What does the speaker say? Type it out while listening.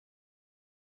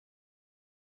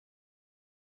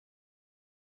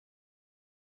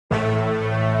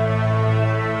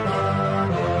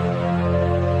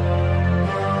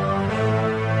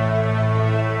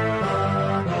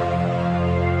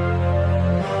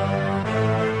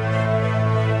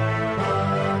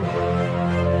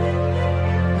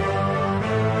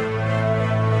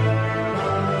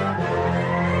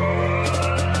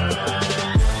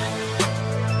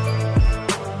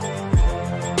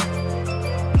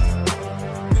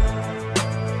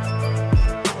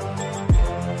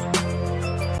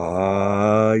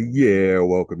Yeah,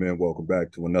 welcome in, welcome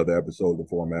back to another episode of the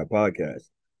Format Podcast.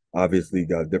 Obviously,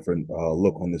 got a different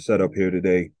look on the setup here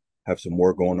today. Have some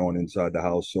work going on inside the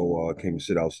house, so came to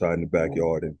sit outside in the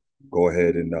backyard and go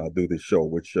ahead and do this show,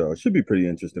 which should be pretty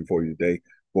interesting for you today.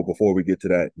 But before we get to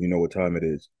that, you know what time it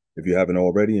is. If you haven't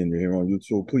already and you're here on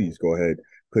YouTube, please go ahead,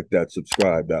 click that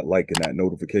subscribe, that like, and that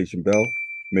notification bell.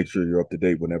 Make sure you're up to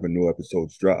date whenever new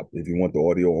episodes drop. If you want the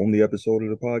audio only episode of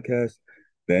the podcast,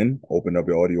 then open up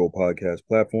your audio podcast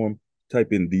platform,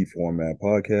 type in the Format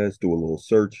Podcast, do a little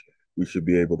search. We should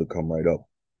be able to come right up.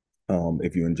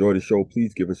 If you enjoy the show,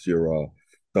 please give us your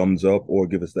thumbs up or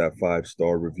give us that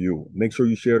 5-star review. Make sure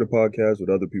you share the podcast with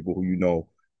other people who you know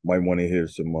might want to hear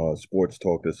some sports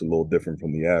talk that's a little different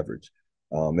from the average.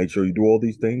 Make sure you do all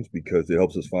these things because it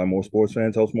helps us find more sports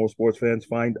fans, helps more sports fans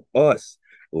find us.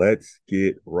 Let's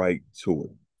get right to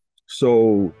it.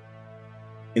 So,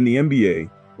 in the NBA,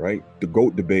 right, the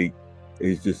GOAT debate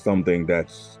is just something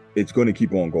it's going to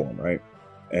keep on going, right?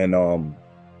 And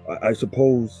I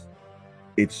suppose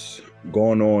it's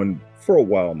gone on for a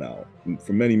while now,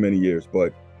 for many, many years,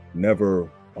 but never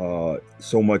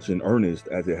so much in earnest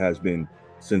as it has been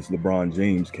since LeBron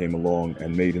James came along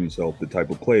and made himself the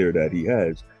type of player that he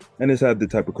has and has had the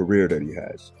type of career that he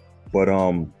has. But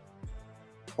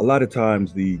a lot of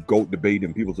times the GOAT debate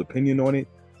and people's opinion on it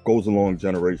goes along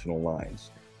generational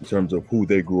lines in terms of who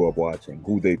they grew up watching,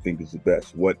 who they think is the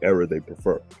best, what era they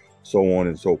prefer, so on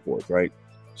and so forth, right?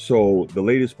 So the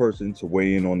latest person to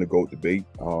weigh in on the GOAT debate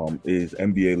is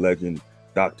NBA legend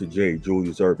Dr. J,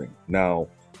 Julius Erving. Now,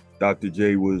 Dr.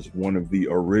 J was one of the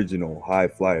original high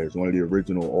flyers, one of the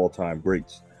original all-time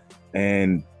greats.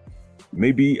 And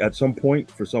maybe at some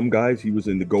point, for some guys, he was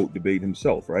in the GOAT debate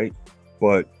himself, right?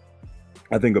 But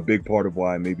I think a big part of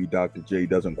why maybe Dr. J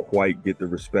doesn't quite get the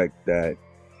respect that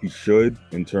he should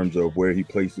in terms of where he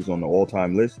places on the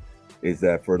all-time list is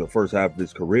that for the first half of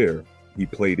his career, he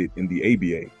played it in the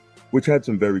ABA, which had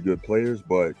some very good players,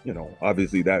 but, you know,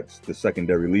 obviously that's the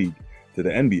secondary league to the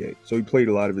NBA. So he played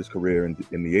a lot of his career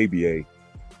in the ABA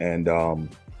and,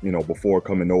 you know, before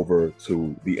coming over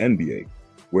to the NBA,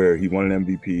 where he won an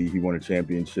MVP, he won a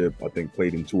championship, I think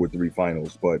played in 2 or 3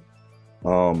 finals. But,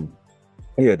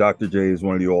 yeah, Dr. J is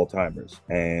one of the all-timers.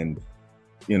 And,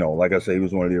 you know, like I say, he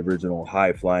was one of the original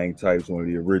high-flying types, one of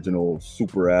the original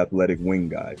super athletic wing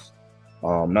guys.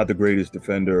 Not the greatest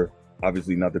defender,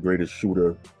 obviously not the greatest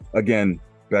shooter. Again,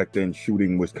 back then,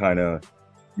 shooting was kind of,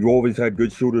 you always had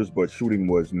good shooters, but shooting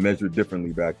was measured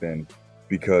differently back then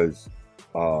because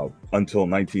until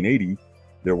 1980,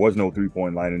 there was no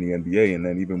three-point line in the NBA. And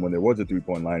then even when there was a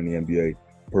three-point line in the NBA,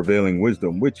 prevailing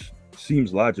wisdom, which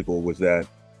seems logical, was that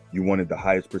you wanted the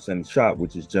highest percentage shot,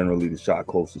 which is generally the shot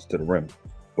closest to the rim.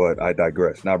 But I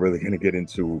digress. Not really going to get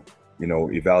into, you know,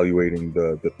 evaluating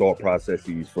the thought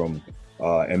processes from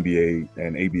NBA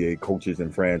and ABA coaches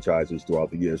and franchises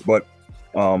throughout the years. But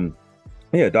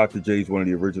yeah, Dr. J is one of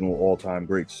the original all-time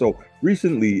greats. So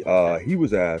recently he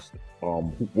was asked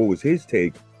what was his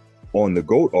take on the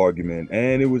GOAT argument,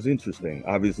 and it was interesting.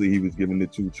 Obviously, he was given the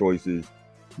 2 choices,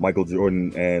 Michael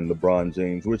Jordan and LeBron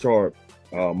James, which are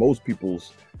most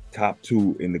people's top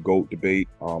 2 in the GOAT debate.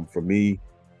 For me,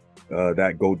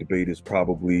 that GOAT debate is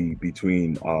probably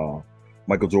between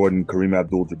Michael Jordan, Kareem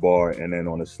Abdul-Jabbar, and then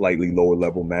on a slightly lower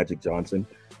level, Magic Johnson.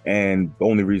 And the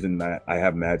only reason that I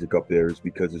have Magic up there is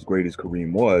because as great as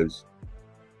Kareem was,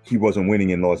 he wasn't winning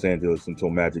in Los Angeles until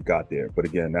Magic got there. But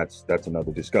again, that's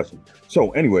another discussion.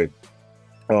 So anyway,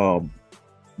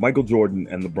 Michael Jordan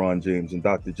and LeBron James, and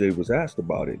Dr. J was asked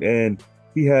about it, and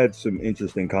he had some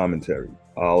interesting commentary.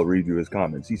 I'll read you his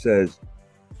comments. He says,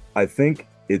 "I think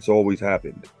it's always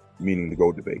happened," meaning the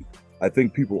GOAT debate. "I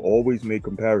think people always make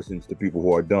comparisons to people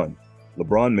who are done.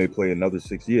 LeBron may play another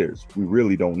 6 years. We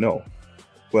really don't know.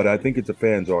 But I think it's a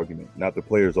fan's argument, not the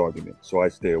player's argument, so I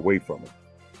stay away from it."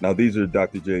 Now, these are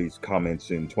Dr. J's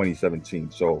comments in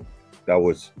 2017, so that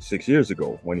was 6 years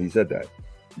ago when he said that.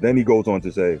 Then he goes on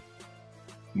to say,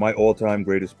 "My all-time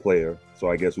greatest player," so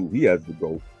I guess who he has to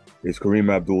go, "is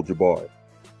Kareem Abdul-Jabbar.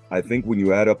 I think when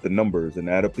you add up the numbers and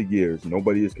add up the years,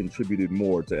 nobody has contributed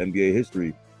more to NBA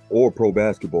history or pro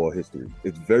basketball history.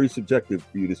 It's very subjective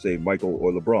for you to say Michael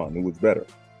or LeBron, who was better,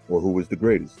 or who was the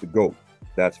greatest, the GOAT.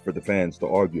 That's for the fans to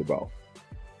argue about."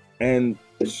 And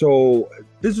so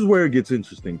this is where it gets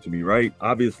interesting to me, right?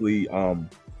 Obviously,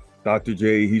 Dr.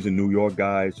 J, he's a New York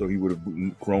guy, so he would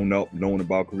have grown up knowing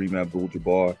about Kareem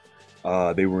Abdul-Jabbar.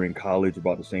 They were in college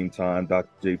about the same time. Dr.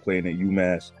 J playing at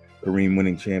UMass, Kareem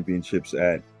winning championships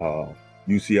at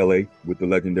UCLA with the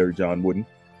legendary John Wooden.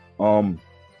 And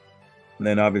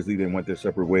then obviously they went their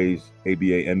separate ways,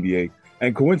 ABA, NBA.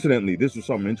 And coincidentally, this was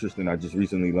something interesting I just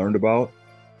recently learned about.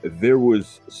 there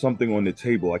was something on the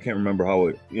table. I can't remember how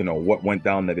it, what went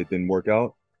down that it didn't work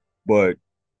out, but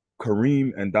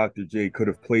Kareem and Dr. J could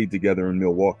have played together in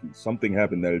Milwaukee. Something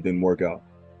happened that it didn't work out.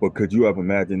 But could you have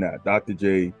imagined that? Dr.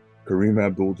 J, Kareem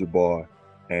Abdul-Jabbar,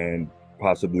 and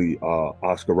possibly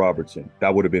Oscar Robertson.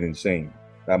 That would have been insane.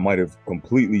 That might have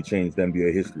completely changed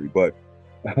NBA history, but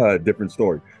different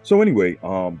story. So anyway,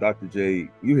 Dr. J,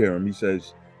 you hear him. He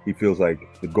says he feels like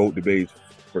the GOAT debate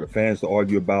for the fans to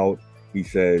argue about. He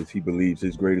says he believes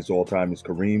his greatest all time is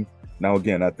Kareem. Now,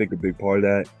 again, I think a big part of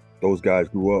that, those guys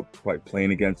grew up quite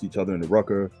playing against each other in the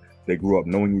Rucker. They grew up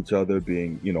knowing each other,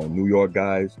 being, New York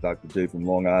guys. Dr. J from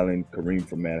Long Island, Kareem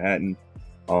from Manhattan.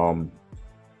 I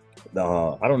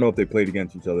don't know if they played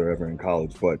against each other ever in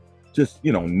college, but just,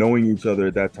 knowing each other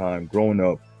at that time, growing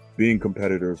up, being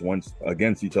competitors once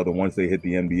against each other once they hit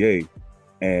the NBA,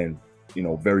 and,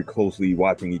 very closely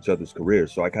watching each other's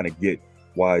careers. So I kind of get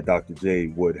why Dr. J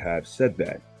would have said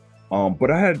that.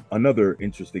 But I had another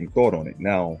interesting thought on it.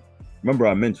 Now, remember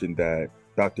I mentioned that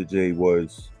Dr. J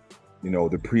was,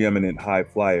 the preeminent high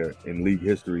flyer in league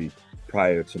history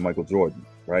prior to Michael Jordan,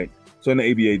 right? So in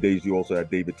the ABA days, you also had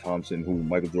David Thompson, who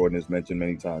Michael Jordan has mentioned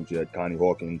many times. You had Connie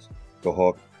Hawkins, the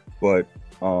Hawk. But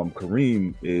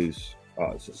Kareem is,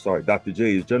 Dr.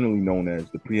 J is generally known as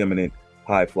the preeminent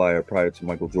high flyer prior to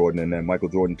Michael Jordan. And then Michael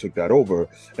Jordan took that over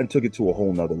and took it to a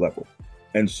whole nother level.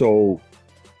 And so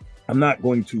I'm not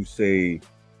going to say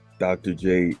Dr.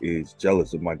 J is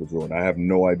jealous of Michael Jordan. I have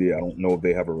no idea. I don't know if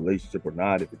they have a relationship or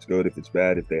not, if it's good, if it's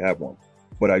bad, if they have one.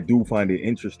 But I do find it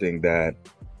interesting that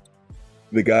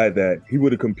the guy that he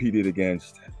would have competed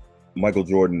against Michael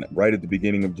Jordan right at the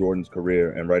beginning of Jordan's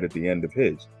career and right at the end of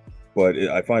his. But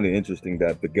I find it interesting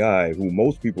that the guy who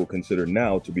most people consider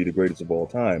now to be the greatest of all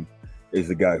time is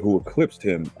the guy who eclipsed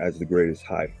him as the greatest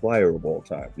high flyer of all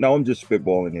time. Now, I'm just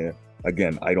spitballing here.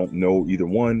 Again, I don't know either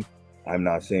one. I'm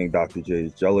not saying Dr. J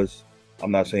is jealous.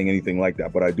 I'm not saying anything like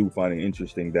that, but I do find it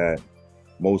interesting that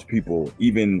most people,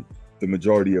 even the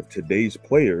majority of today's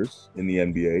players in the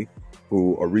NBA,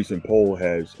 who a recent poll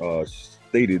has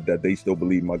stated that they still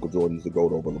believe Michael Jordan is the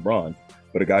GOAT over LeBron,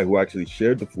 but a guy who actually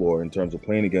shared the floor in terms of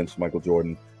playing against Michael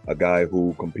Jordan, a guy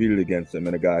who competed against him,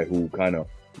 and a guy who kind of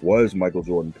was Michael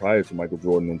Jordan prior to Michael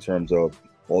Jordan in terms of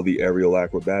all the aerial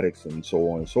acrobatics and so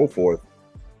on and so forth,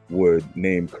 would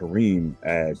name Kareem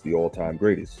as the all-time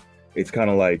greatest. It's kind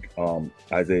of like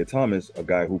Isaiah Thomas, a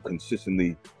guy who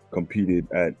consistently competed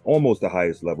at almost the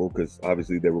highest level, because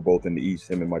obviously they were both in the East,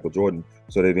 him and Michael Jordan,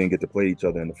 so they didn't get to play each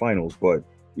other in the finals, but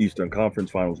Eastern Conference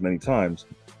finals many times.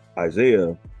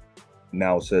 Isaiah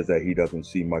now says that he doesn't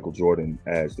see Michael Jordan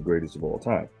as the greatest of all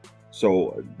time.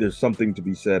 So there's something to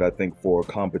be said, I think, for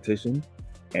competition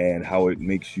and how it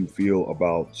makes you feel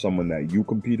about someone that you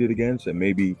competed against, and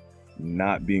maybe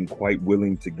not being quite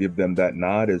willing to give them that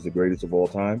nod as the greatest of all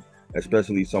time,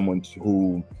 especially someone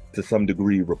who to some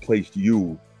degree replaced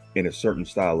you in a certain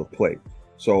style of play.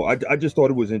 So I just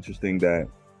thought it was interesting that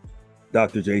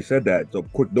Dr. J said that. So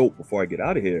quick note before I get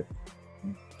out of here,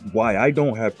 why I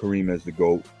don't have Kareem as the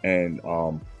GOAT, and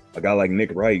a guy like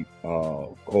Nick Wright,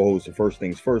 co-host of First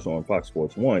Things First on Fox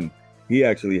Sports 1, he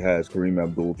actually has Kareem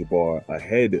Abdul-Jabbar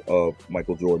ahead of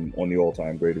Michael Jordan on the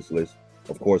all-time greatest list.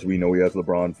 Of course, we know he has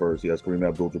LeBron first. He has Kareem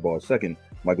Abdul-Jabbar second,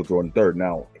 Michael Jordan third.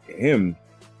 Now, him,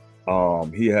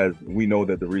 we know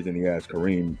that the reason he has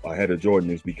Kareem ahead of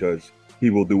Jordan is because he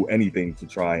will do anything to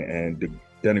try and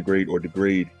denigrate or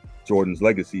degrade Jordan's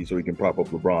legacy so he can prop up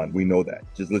LeBron. We know that.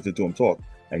 Just listen to him talk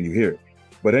and you hear it.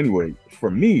 But anyway,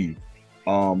 for me,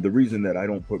 the reason that I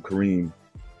don't put Kareem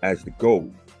as the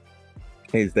GOAT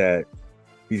is that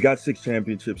he's got 6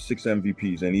 championships, 6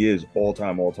 MVPs, and he is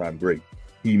all-time great.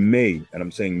 He may, and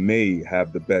I'm saying may,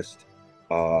 have the best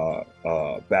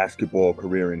basketball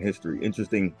career in history.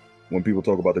 Interesting, when people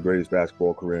talk about the greatest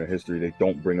basketball career in history, they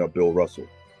don't bring up Bill Russell,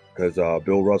 because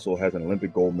Bill Russell has an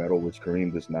Olympic gold medal, which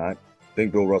Kareem does not. I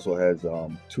think Bill Russell has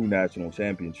 2 national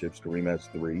championships. Kareem has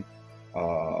 3.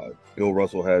 Bill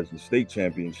Russell has the state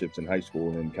championships in high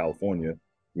school in California.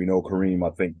 We know Kareem,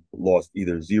 I think, lost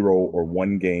either 0 or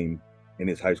 1 game in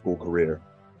his high school career.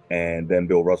 And then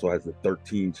Bill Russell has the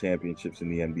 13 championships in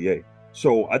the NBA.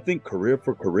 So I think career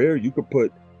for career, you could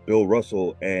put Bill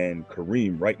Russell and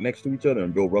Kareem right next to each other,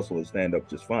 and Bill Russell will stand up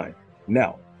just fine.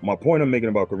 Now, my point I'm making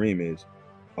about Kareem is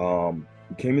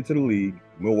he came into the league,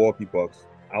 Milwaukee Bucks,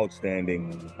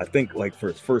 outstanding. I think like for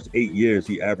his first 8 years,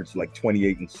 he averaged like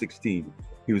 28 and 16.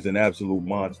 He was an absolute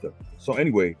monster. So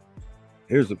anyway,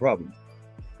 here's the problem.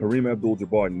 Kareem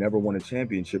Abdul-Jabbar never won a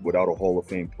championship without a Hall of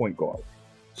Fame point guard.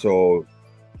 So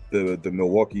the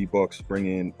Milwaukee Bucks bring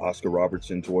in Oscar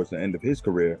Robertson towards the end of his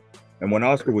career. And when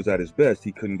Oscar was at his best,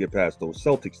 he couldn't get past those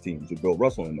Celtics teams with Bill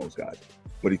Russell and those guys.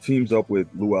 But he teams up with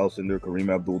Lou Alcindor,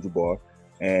 Kareem Abdul-Jabbar,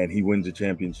 and he wins a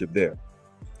championship there.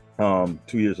 2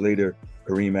 years later,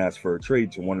 Kareem asked for a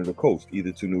trade to one of the coast,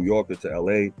 either to New York or to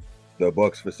LA. The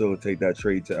Bucks facilitate that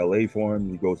trade to LA for him.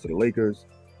 He goes to the Lakers,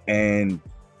 and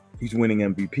he's winning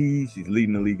MVPs. He's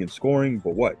leading the league in scoring,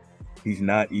 but what? He's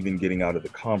not even getting out of the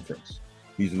conference.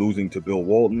 He's losing to Bill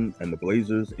Walton and the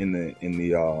Blazers in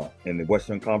the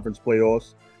Western Conference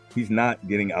playoffs. He's not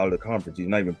getting out of the conference. He's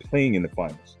not even playing in the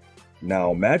finals.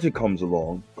 Now Magic comes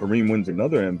along. Kareem wins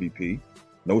another MVP.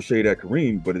 No shade at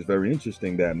Kareem, but it's very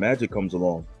interesting that Magic comes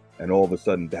along, and all of a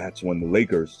sudden that's when the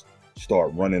Lakers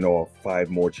start running off 5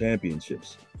 more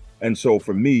championships. And so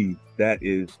for me, that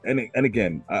is, and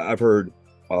again, I've heard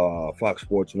Fox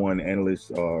Sports 1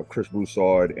 analysts Chris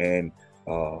Broussard and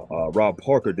Rob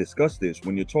Parker discuss this.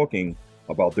 When you're talking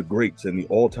about the greats and the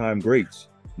all-time greats,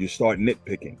 you start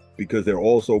nitpicking because they're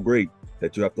all so great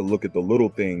that you have to look at the little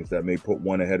things that may put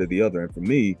one ahead of the other. And for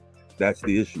me, that's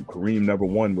the issue. Kareem never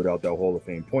won without that Hall of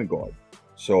Fame point guard.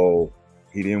 So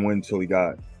he didn't win until he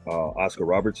got Oscar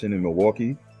Robertson in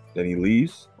Milwaukee. Then he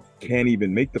leaves, can't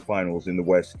even make the finals in the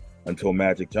West until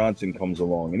Magic Johnson comes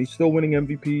along. And he's still winning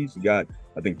MVPs. He got,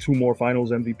 I think, 2 more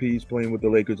finals MVPs playing with the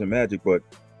Lakers and Magic, but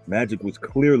Magic was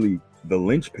clearly the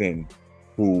linchpin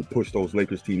who pushed those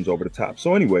Lakers teams over the top.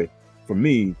 So anyway, for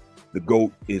me, the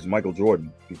GOAT is Michael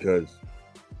Jordan because,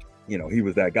 you know, he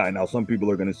was that guy. Now, some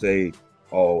people are going to say,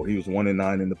 oh, he was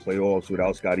 1-9 in the playoffs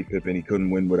without Scottie Pippen. He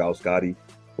couldn't win without Scottie.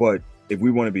 But if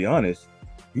we want to be honest,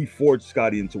 he forged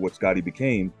Scottie into what Scottie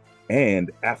became.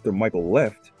 And after Michael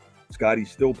left, Scottie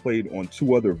still played on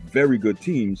 2 other very good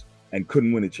teams and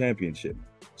couldn't win a championship.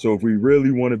 So if we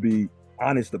really want to be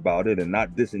honest about it and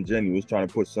not disingenuous, trying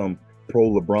to put some pro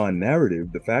LeBron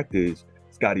narrative, the fact is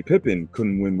Scottie Pippen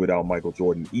couldn't win without Michael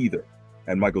Jordan either.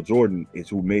 And Michael Jordan is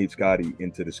who made Scottie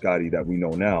into the Scottie that we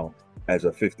know now as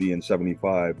a 50 and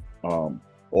 75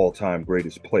 all-time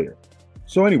greatest player.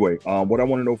 So anyway, what I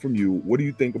want to know from you, what do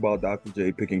you think about Dr.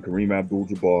 J picking Kareem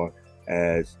Abdul-Jabbar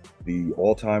as the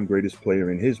all-time greatest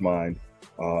player in his mind?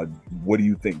 What do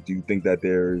you think? Do you think that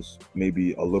there's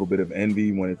maybe a little bit of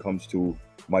envy when it comes to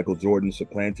Michael Jordan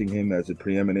supplanting him as a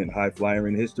preeminent high flyer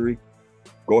in history?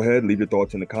 Go ahead, leave your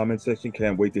thoughts in the comment section.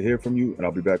 Can't wait to hear from you, and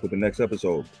I'll be back with the next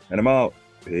episode. And I'm out.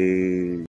 Peace.